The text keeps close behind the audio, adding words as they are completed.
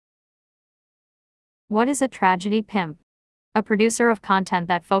What is a tragedy pimp? A producer of content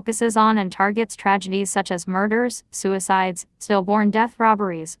that focuses on and targets tragedies such as murders, suicides, stillborn death,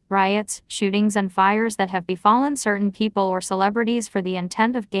 robberies, riots, shootings, and fires that have befallen certain people or celebrities for the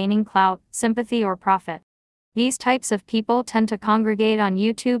intent of gaining clout, sympathy, or profit. These types of people tend to congregate on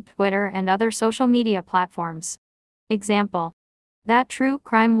YouTube, Twitter, and other social media platforms. Example: that true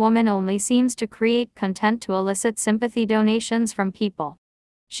crime woman only seems to create content to elicit sympathy donations from people.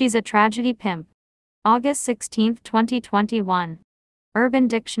 She's a tragedy pimp. August 16, 2021. Urban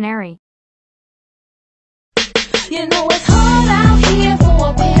Dictionary. You know it's hard out here for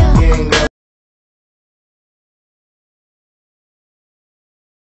a real.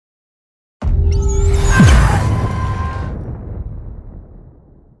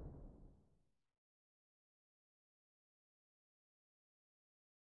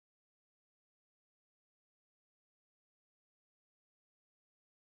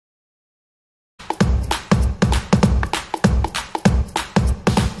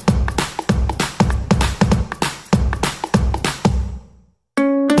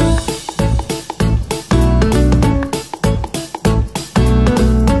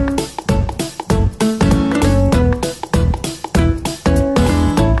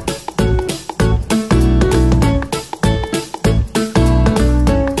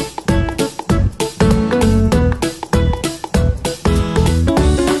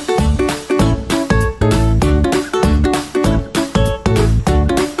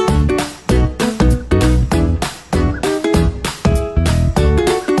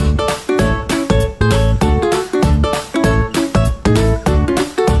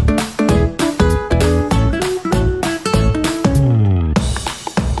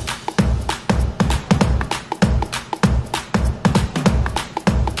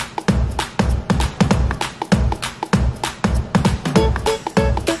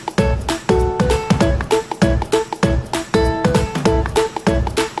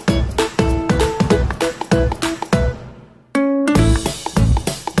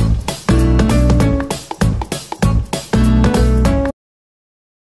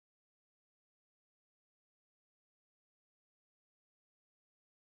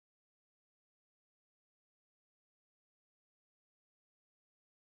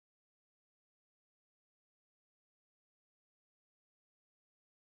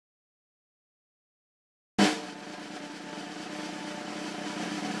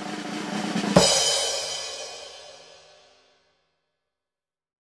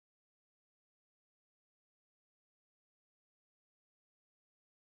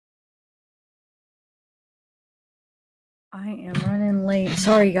 I am running late.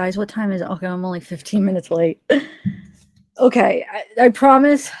 Sorry, guys. What time is it? Okay, I'm only 15 minutes late. Okay, I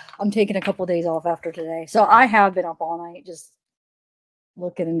promise I'm taking a couple days off after today. So I have been up all night just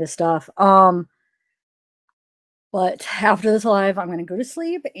looking into stuff. But after this live, I'm going to go to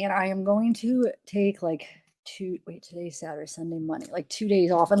sleep, and I am going to take like today's Saturday, Sunday, Monday, like 2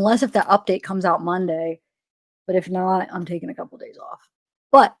 days off, unless if the update comes out Monday. But if not, I'm taking a couple days off.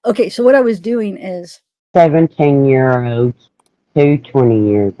 But okay, so what I was doing is 17-year-olds to 20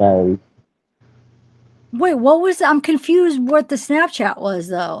 years old. wait, what was that? I'm confused what the Snapchat was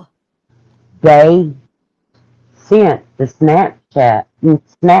though. They sent the Snapchat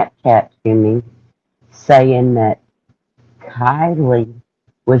to me saying that Kylie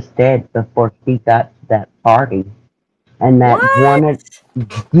was dead before she got to that party. And that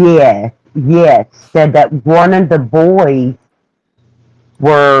said that one of the boys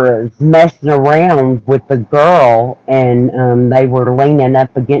were messing around with the girl, and they were leaning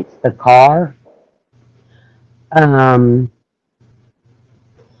up against the car.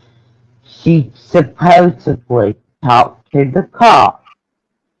 She supposedly talked to the cop.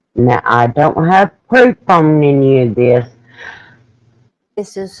 Now, I don't have proof on any of this.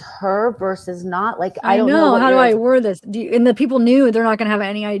 This is her versus not. Like, I don't know. How do I word this? And the people knew they're not going to have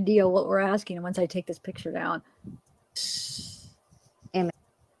any idea what we're asking once I take this picture down.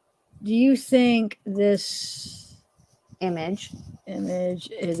 Do you think this image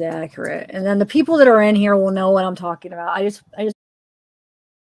is accurate? And then the people that are in here will know what I'm talking about.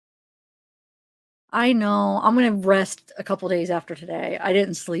 I know. I'm going to rest a couple days after today. I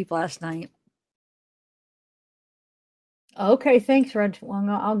didn't sleep last night. Okay, thanks, Red. Well,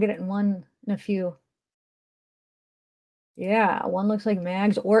 I'll get it in a few. Yeah, one looks like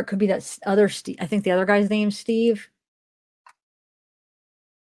Mags, or it could be that other Steve. I think the other guy's name's Steve.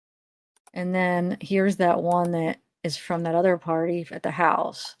 And then here's that one that is from that other party at the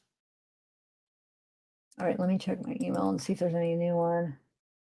house. All right, let me check my email and see if there's any new one.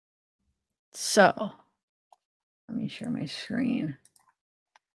 So, let me share my screen.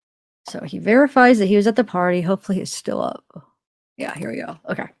 So he verifies that he was at the party. Hopefully it's still up. Yeah, here we go.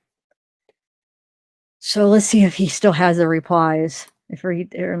 Okay. So let's see if he still has the replies. If he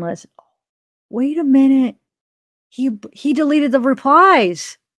unless wait a minute. He deleted the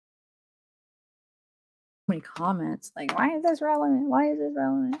replies. Many comments like, why is this relevant? Why is this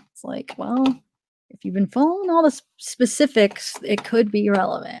relevant? It's like, well, if you've been following all the specifics, it could be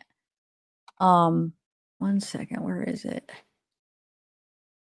relevant. 1 second, where is it?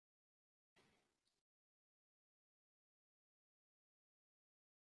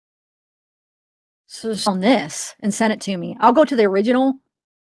 So on this and send it to me. I'll go to the original.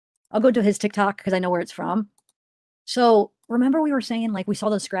 I'll go to his TikTok because I know where it's from. So remember we were saying like we saw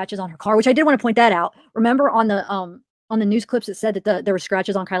those scratches on her car, which I did want to point that out. Remember on the news clips it said that there were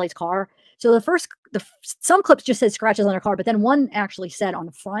scratches on Kylie's car. So some clips just said scratches on her car, but then one actually said on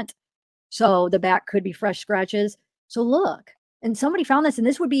the front. So the back could be fresh scratches. So look, and somebody found this, and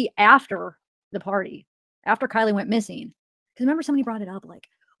this would be after the party, after Kylie went missing. Because remember somebody brought it up, like,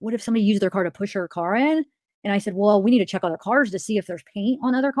 what if somebody used their car to push her car in? And I said, well, we need to check other cars to see if there's paint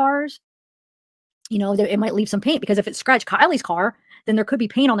on other cars. You know, it might leave some paint because if it scratched Kylie's car, then there could be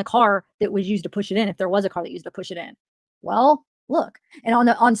paint on the car that was used to push it in if there was a car that used to push it in. Well, look,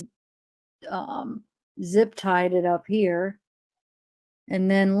 and zip tied it up here. And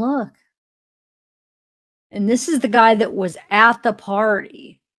then look. And this is the guy that was at the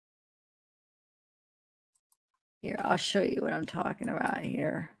party. Here, I'll show you what I'm talking about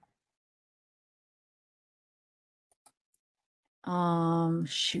here.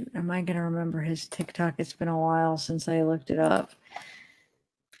 Shoot, am I gonna remember his TikTok? It's been a while since I looked it up.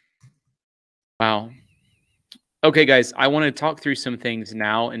 Wow. Okay, guys, I want to talk through some things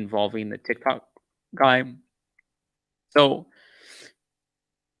now involving the TikTok guy. So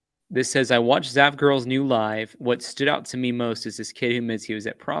this says, I watched Zav Girl's new live. What stood out to me most is this kid who admits he was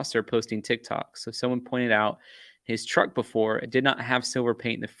at Prosser posting TikTok. So someone pointed out his truck before, it did not have silver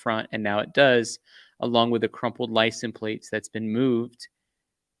paint in the front, and now it does, along with the crumpled license plates that's been moved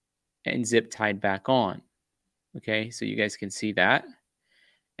and zip tied back on. Okay, so you guys can see that.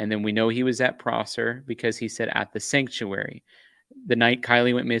 And then we know he was at Prosser because he said at the sanctuary. The night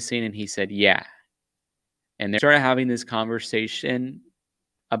Kylie went missing, and he said, yeah. And they started having this conversation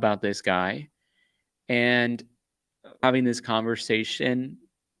about this guy. And having this conversation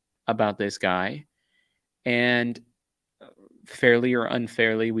about this guy. And fairly or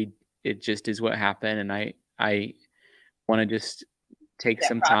unfairly, it just is what happened. And I want to just take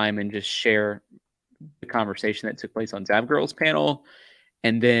some time and just share the conversation that took place on Zav Girl's panel.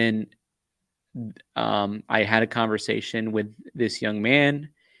 And then I had a conversation with this young man,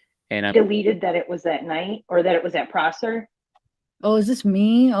 and I Deleted that it was that night or that it was at Prosser. Oh, is this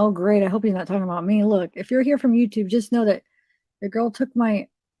me? Oh, great. I hope he's not talking about me. Look, if you're here from YouTube, just know that the girl took my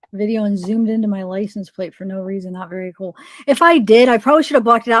video and zoomed into my license plate for no reason. Not very cool. If I did, I probably should have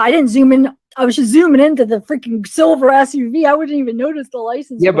blocked it out. I didn't zoom in. I was just zooming into the freaking silver SUV. I wouldn't even notice the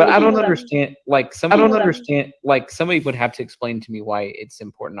license. Yeah, but I don't understand. Like somebody would have to explain to me why it's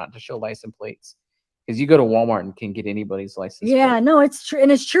important not to show license plates. Because you go to Walmart and can get anybody's license. Yeah, plate. no, it's true,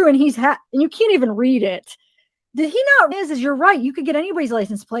 and it's true, and and you can't even read it. Did he not? Is you're right. You could get anybody's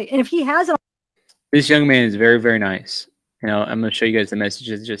license plate, and if he has it, this young man is very, very nice. You know, I'm going to show you guys the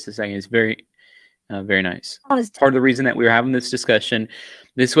messages in just a second. It's very, very nice. Part of the reason that we were having this discussion,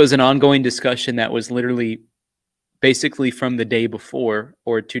 this was an ongoing discussion that was literally basically from the day before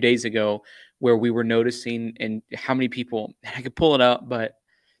or 2 days ago, where we were noticing and how many people, I could pull it up, but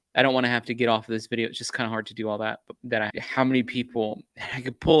I don't want to have to get off of this video. It's just kind of hard to do all that. How many people, I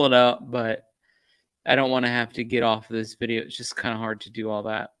could pull it up, but I don't want to have to get off of this video. It's just kind of hard to do all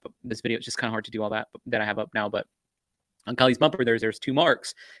that. But this video, it's just kind of hard to do all that I have up now. But on Kylie's bumper, there's 2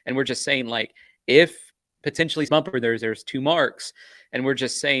 marks. And we're just saying, like, if potentially bumper, there's 2 marks. And we're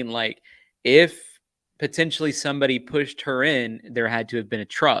just saying, like, if potentially somebody pushed her in, there had to have been a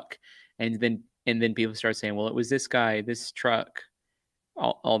truck. And then people start saying, well, it was this guy, this truck,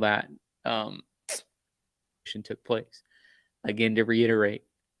 all that took place. Again, to reiterate,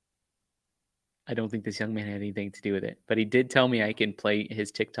 I don't think this young man had anything to do with it, but he did tell me I can play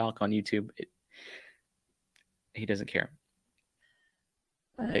his TikTok on YouTube. He doesn't care.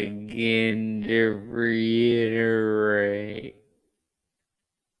 Again, to reiterate.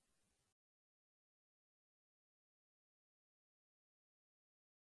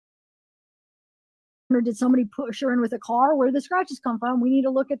 or did somebody push her in with a car? Where did the scratches come from? We need to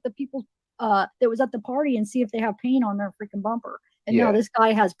look at the people that was at the party and see if they have paint on their freaking bumper. And now this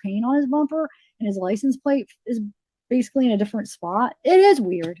guy has paint on his bumper, and his license plate is basically in a different spot. It is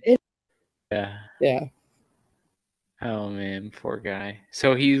weird. Yeah. Yeah. Oh man, poor guy.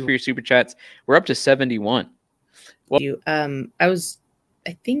 So he's for your super chats. We're up to 71.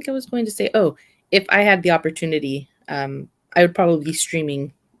 I think I was going to say, oh, if I had the opportunity, I would probably be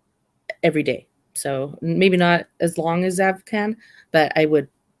streaming every day. So maybe not as long as Zav can, but I would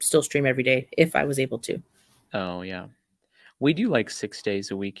still stream every day if I was able to. Oh yeah. We do like 6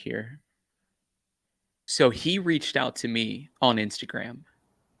 days a week here. So he reached out to me on Instagram.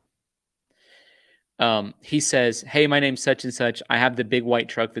 He says, "Hey, my name's such and such. I have the big white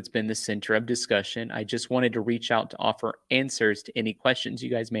truck that's been the center of discussion. I just wanted to reach out to offer answers to any questions you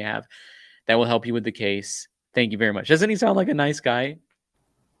guys may have that will help you with the case. Thank you very much." Doesn't he sound like a nice guy?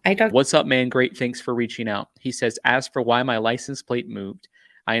 What's up, man? Great. Thanks for reaching out. He says, "As for why my license plate moved,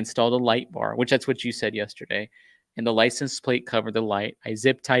 I installed a light bar," which that's what you said yesterday, "and the license plate covered the light. I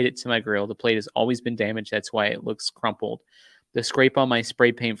zip tied it to my grill. The plate has always been damaged. That's why it looks crumpled. The scrape on my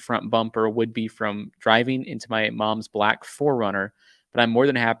spray paint front bumper would be from driving into my mom's black 4Runner, but I'm more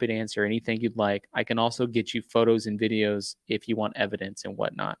than happy to answer anything you'd like. I can also get you photos and videos if you want evidence and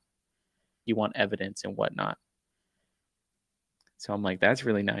whatnot." So I'm like, that's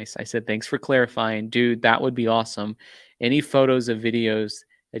really nice. I said, "Thanks for clarifying. Dude, that would be awesome. Any photos of videos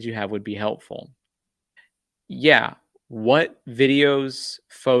that you have would be helpful." Yeah. What videos,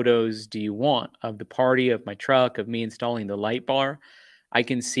 photos do you want of the party, of my truck, of me installing the light bar? I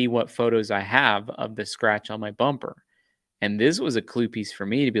can see what photos I have of the scratch on my bumper. And this was a clue piece for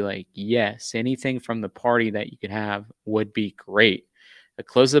me to be like, yes, anything from the party that you could have would be great. A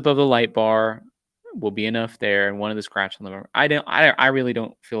close up of the light bar will be enough there, and one of the scratch on the bumper. I really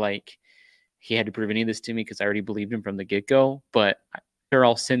don't feel like he had to prove any of this to me because I already believed him from the get go. But sure,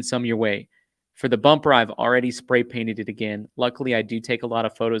 I'll send some your way. For the bumper, I've already spray painted it again. Luckily, I do take a lot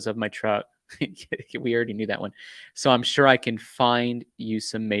of photos of my truck. We already knew that one. So I'm sure I can find you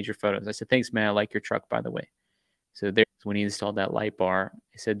some major photos. I said, "Thanks, man. I like your truck, by the way." So there's when he installed that light bar.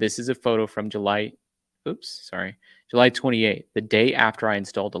 He said, "This is a photo from July 28th, the day after I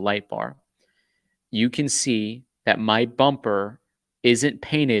installed the light bar. You can see that my bumper isn't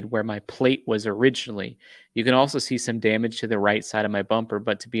painted where my plate was originally. You can also see some damage to the right side of my bumper,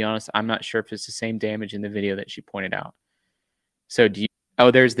 but to be honest, I'm not sure if it's the same damage in the video that she pointed out." So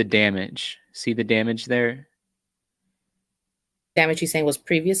there's the damage. See the damage there? Damage he's saying was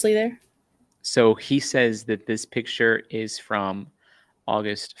previously there? So he says that this picture is from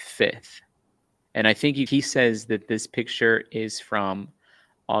August 5th. And I think he says that this picture is from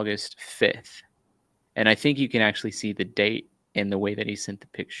August 5th. And I think you can actually see the date in the way that he sent the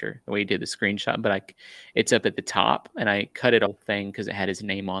picture, the way he did the screenshot. But it's up at the top, and I cut it all thing because it had his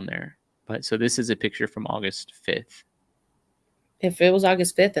name on there. But so this is a picture from August 5th. If it was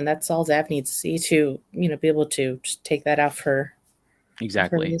August 5th, and that's all Zav needs to see to, be able to just take that out for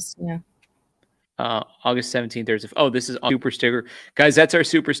exactly. Yeah. August 17th, this is super sticker. Guys, that's our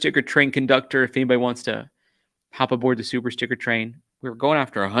super sticker train conductor. If anybody wants to hop aboard the super sticker train, we're going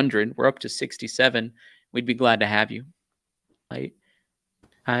after 100. We're up to 67. We'd be glad to have you. All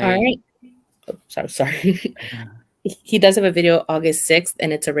right. Oh, sorry. He does have a video August 6th,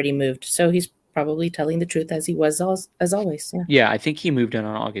 and it's already moved. So he's probably telling the truth as he was as always. Yeah. Yeah, I think he moved in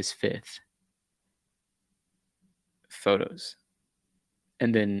on August 5th. Photos.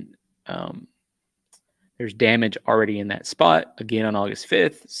 And then there's damage already in that spot again on August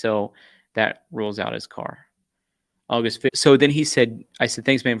 5th. So that rules out his car. August 5th. So then I said,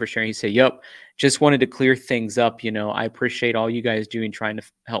 "Thanks, man, for sharing." He said, "Yup, just wanted to clear things up. I appreciate all you guys doing, trying to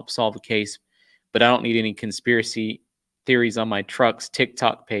help solve the case, but I don't need any conspiracy theories on my truck's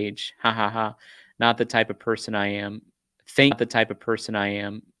TikTok page. Ha ha ha. Not the type of person I am.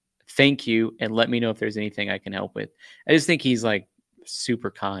 Thank you, and let me know if there's anything I can help with." I just think he's like super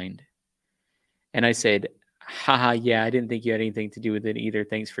kind. And I said, "Haha, yeah, I didn't think you had anything to do with it either.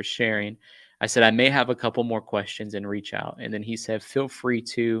 Thanks for sharing." I said, "I may have a couple more questions and reach out." And then he said, "Feel free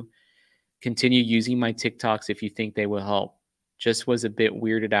to continue using my TikToks if you think they will help. Just was a bit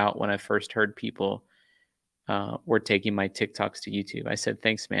weirded out when I first heard people were taking my TikToks to YouTube." I said,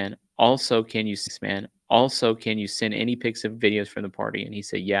 "Thanks, man. Also, can you send any pics of videos from the party?" And he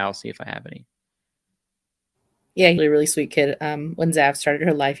said, "Yeah, I'll see if I have any." Yeah, he's a really sweet kid. When Zav started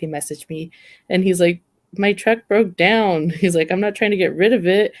her life, he messaged me, and he's like, "My truck broke down." He's like, "I'm not trying to get rid of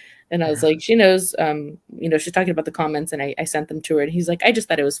it." And I was like, "She knows, she's talking about the comments," and I sent them to her, and he's like, "I just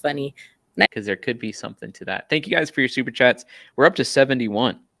thought it was funny." Because there could be something to that. Thank you guys for your super chats. We're up to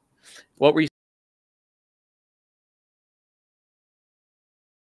 71. What were you?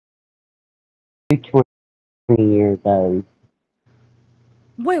 20 years old.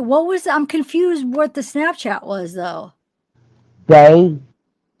 Wait, what was? I'm confused. What the Snapchat was though. They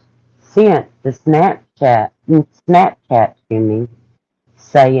sent the Snapchat Snapchat to me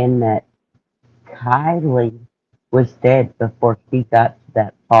saying that Kylie was dead before she got to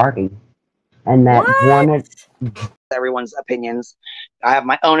that party, and that What? one of everyone's opinions. I have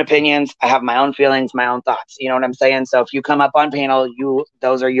my own opinions. I have my own feelings, my own thoughts. You know what I'm saying? So if you come up on panel,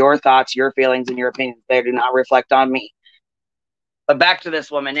 those are your thoughts, your feelings, and your opinions. They do not reflect on me. But back to this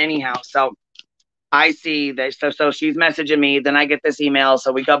woman, anyhow. So I see that. So she's messaging me. Then I get this email.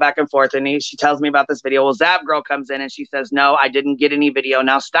 So we go back and forth, and she tells me about this video. Well, Zav Girl comes in and she says, "No, I didn't get any video.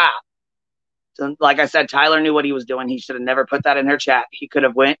 Now stop." So, like I said, Tyler knew what he was doing. He should have never put that in her chat. He could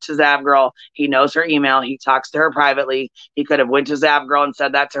have went to Zav Girl. He knows her email. He talks to her privately. He could have went to Zav Girl and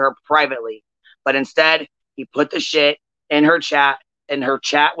said that to her privately. But instead, he put the shit in her chat, and her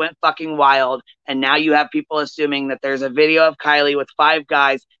chat went fucking wild. And now you have people assuming that there's a video of Kylie with 5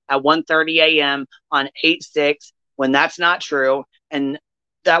 guys at 1:30 a.m. on 8/6, when that's not true. And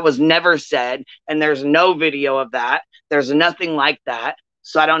that was never said. And there's no video of that. There's nothing like that.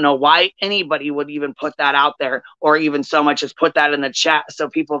 So I don't know why anybody would even put that out there, or even so much as put that in the chat so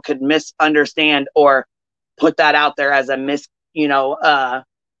people could misunderstand or put that out there as a or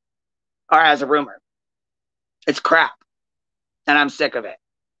as a rumor. It's crap. And I'm sick of it.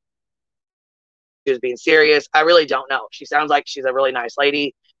 She was being serious. I really don't know. She sounds like she's a really nice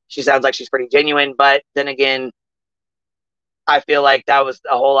lady. She sounds like she's pretty genuine. But then again, I feel like that was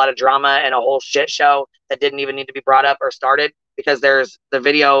a whole lot of drama and a whole shit show that didn't even need to be brought up or started. Because the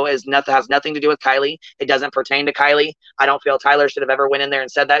video has nothing to do with Kylie. It doesn't pertain to Kylie. I don't feel Tyler should have ever went in there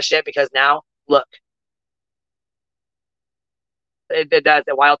and said that shit, because now, look, it does.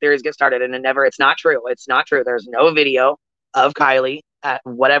 The wild theories get started, and it's not true. It's not true. There's no video of Kylie at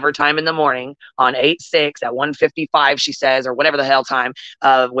whatever time in the morning on 8/6 at 1:55, she says, or whatever the hell time,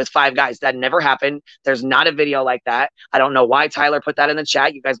 with 5 guys. That never happened. There's not a video like that. I don't know why Tyler put that in the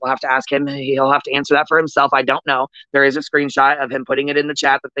chat. You guys will have to ask him. He'll have to answer that for himself. I don't know. There is a screenshot of him putting it in the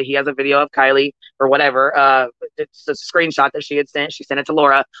chat that he has a video of Kylie or whatever. It's a screenshot that she had sent. She sent it to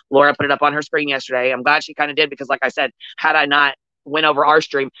Laura. Laura put it up on her screen yesterday. I'm glad she kind of did, because like I said, had I not went over our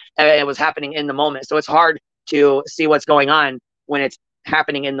stream, it was happening in the moment. So it's hard to see what's going on when it's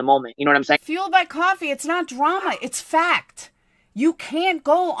happening in the moment. You know what I'm saying? Fueled by coffee, it's not drama, it's fact. You can't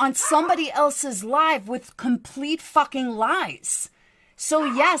go on somebody else's live with complete fucking lies. So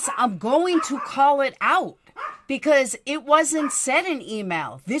yes, I'm going to call it out, because it wasn't said in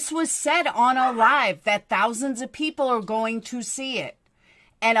email. This was said on a live that thousands of people are going to see it.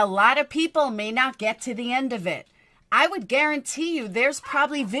 And a lot of people may not get to the end of it. I would guarantee you there's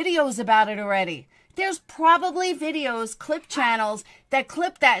probably videos about it already. There's probably videos, clip channels that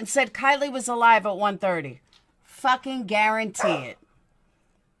clipped that and said Kylie was alive at 1:30. Fucking guarantee it.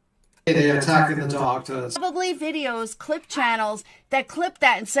 They attacking the doctors. Probably videos, clip channels that clipped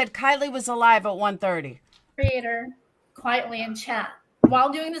that and said Kylie was alive at 1:30. Creator quietly in chat while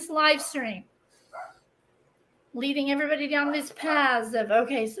doing this live stream, leading everybody down these paths of,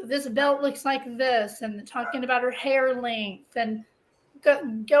 okay, so this belt looks like this, and talking about her hair length, and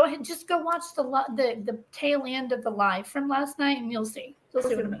go ahead, just go watch the tail end of the live from last night, and you'll see what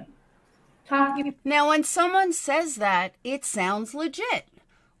I mean. Now, when someone says that, it sounds legit.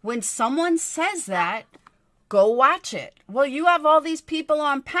 When someone says that, go watch it. Well, you have all these people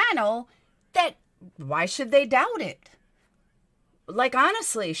on panel that, why should they doubt it? Like,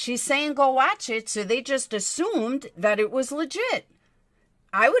 honestly, she's saying go watch it, so they just assumed that it was legit.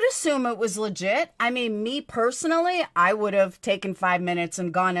 I would assume it was legit. I mean, me personally, I would have taken 5 minutes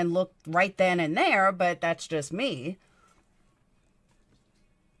and gone and looked right then and there, but that's just me.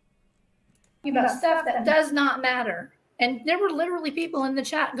 About stuff that does not matter. And there were literally people in the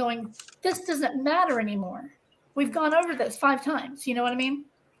chat going, this doesn't matter anymore. We've gone over this 5 times. You know what I mean?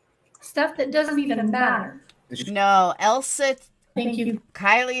 Stuff that doesn't even matter. No, Elsa, thank you.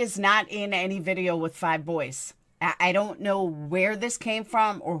 Kylie is not in any video with 5 boys. I don't know where this came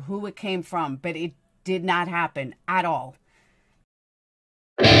from or who it came from, but it did not happen at all.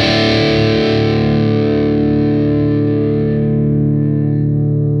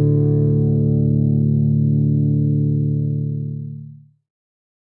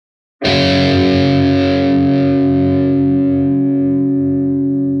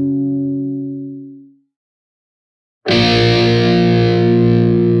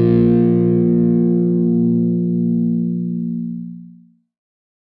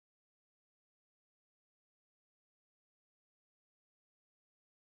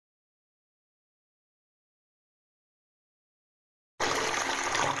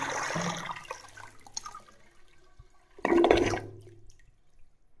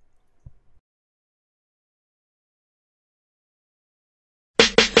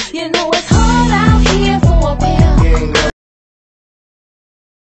 You know it's hard.